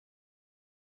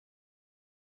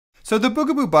So the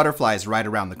Bugaboo Butterfly is right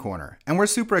around the corner, and we're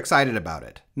super excited about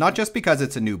it. Not just because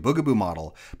it's a new Bugaboo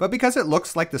model, but because it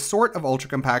looks like the sort of ultra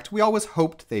compact we always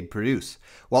hoped they'd produce,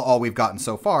 while all we've gotten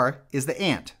so far is the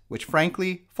Ant, which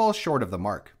frankly falls short of the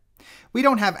mark. We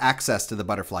don't have access to the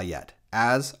Butterfly yet,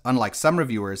 as, unlike some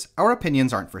reviewers, our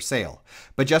opinions aren't for sale,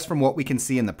 but just from what we can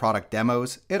see in the product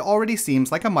demos, it already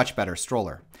seems like a much better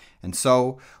stroller. And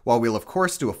so, while we'll of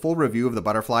course do a full review of the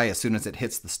Butterfly as soon as it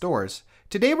hits the stores,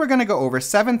 today we're going to go over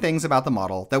 7 things about the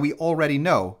model that we already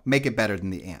know make it better than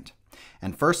the Ant.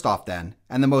 And first off then,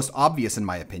 and the most obvious in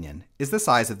my opinion, is the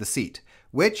size of the seat,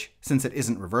 which, since it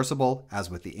isn't reversible,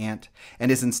 as with the Ant,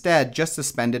 and is instead just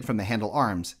suspended from the handle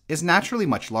arms, is naturally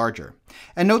much larger.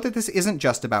 And note that this isn't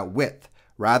just about width.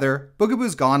 Rather,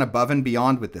 Bugaboo's gone above and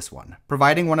beyond with this one,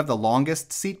 providing one of the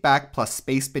longest seat back plus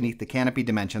space beneath the canopy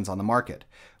dimensions on the market,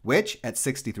 which, at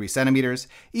 63 centimeters,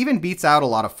 even beats out a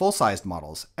lot of full-sized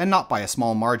models, and not by a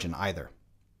small margin either.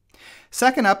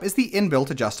 Second up is the inbuilt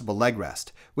adjustable leg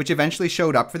rest, which eventually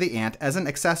showed up for the Ant as an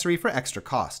accessory for extra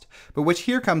cost, but which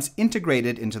here comes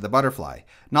integrated into the Butterfly,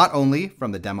 not only,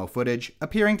 from the demo footage,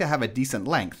 appearing to have a decent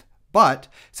length, but,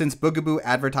 since Bugaboo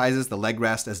advertises the leg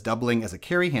rest as doubling as a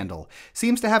carry handle,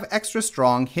 seems to have extra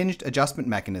strong hinged adjustment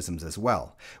mechanisms as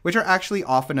well, which are actually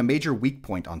often a major weak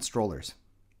point on strollers.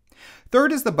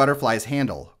 Third is the Butterfly's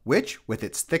handle, which, with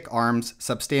its thick arms,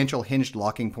 substantial hinged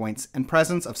locking points, and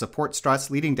presence of support struts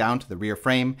leading down to the rear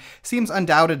frame, seems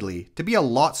undoubtedly to be a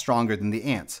lot stronger than the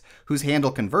Ant's, whose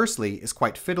handle conversely is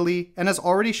quite fiddly and has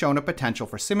already shown a potential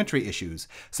for symmetry issues,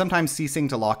 sometimes ceasing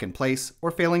to lock in place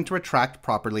or failing to retract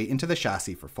properly into the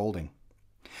chassis for folding.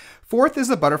 Fourth is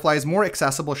the Butterfly's more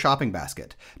accessible shopping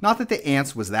basket. Not that the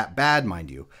Ant's was that bad,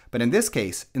 mind you, but in this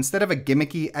case, instead of a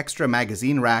gimmicky extra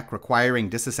magazine rack requiring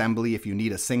disassembly if you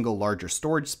need a single larger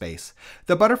storage space,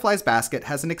 the Butterfly's basket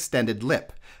has an extended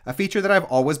lip, a feature that I've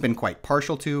always been quite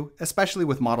partial to, especially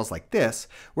with models like this,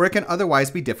 where it can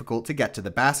otherwise be difficult to get to the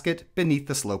basket beneath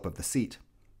the slope of the seat.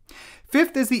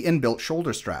 Fifth is the inbuilt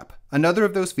shoulder strap, another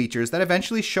of those features that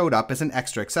eventually showed up as an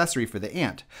extra accessory for the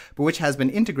Ant, but which has been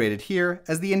integrated here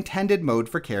as the intended mode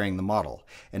for carrying the model,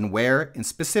 and where, in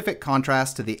specific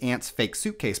contrast to the Ant's fake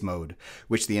suitcase mode,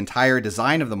 which the entire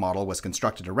design of the model was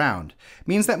constructed around,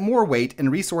 means that more weight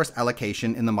and resource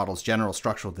allocation in the model's general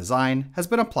structural design has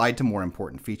been applied to more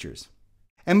important features.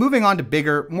 And moving on to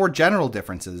bigger, more general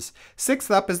differences, sixth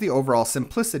up is the overall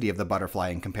simplicity of the Butterfly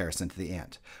in comparison to the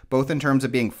Ant, both in terms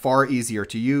of being far easier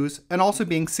to use and also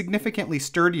being significantly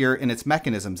sturdier in its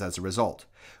mechanisms as a result,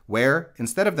 where,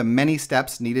 instead of the many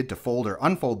steps needed to fold or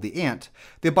unfold the Ant,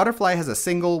 the Butterfly has a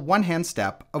single one-hand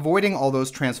step, avoiding all those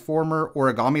transformer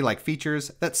origami-like features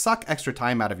that suck extra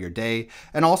time out of your day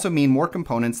and also mean more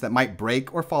components that might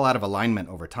break or fall out of alignment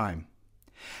over time.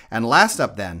 And last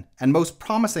up then, and most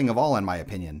promising of all in my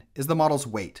opinion, is the model's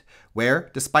weight, where,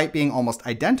 despite being almost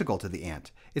identical to the Ant,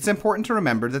 it's important to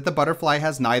remember that the Butterfly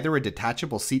has neither a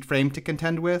detachable seat frame to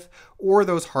contend with, or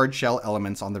those hard shell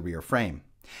elements on the rear frame.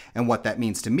 And what that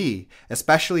means to me,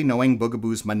 especially knowing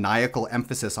Bugaboo's maniacal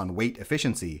emphasis on weight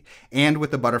efficiency, and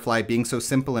with the Butterfly being so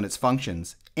simple in its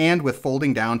functions, and with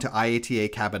folding down to IATA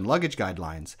cabin luggage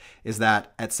guidelines, is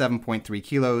that at 7.3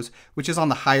 kilos, which is on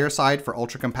the higher side for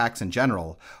ultra compacts in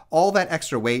general, all that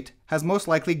extra weight has most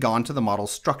likely gone to the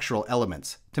model's structural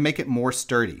elements to make it more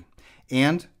sturdy.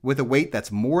 And, with a weight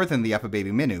that's more than the Upper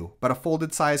Baby Minu, but a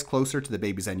folded size closer to the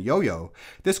Baby Zen Yo-Yo,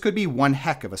 this could be one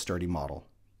heck of a sturdy model.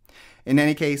 In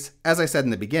any case, as I said in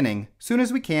the beginning, soon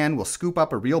as we can, we'll scoop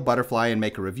up a real Butterfly and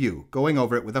make a review, going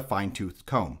over it with a fine-toothed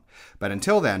comb. But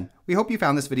until then, we hope you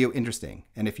found this video interesting,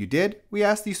 and if you did, we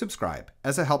ask that you subscribe,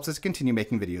 as it helps us continue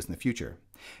making videos in the future.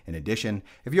 In addition,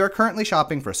 if you are currently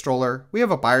shopping for a stroller, we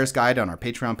have a buyer's guide on our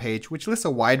Patreon page which lists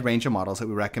a wide range of models that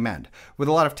we recommend, with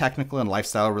a lot of technical and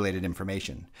lifestyle-related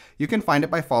information. You can find it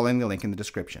by following the link in the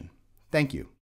description. Thank you.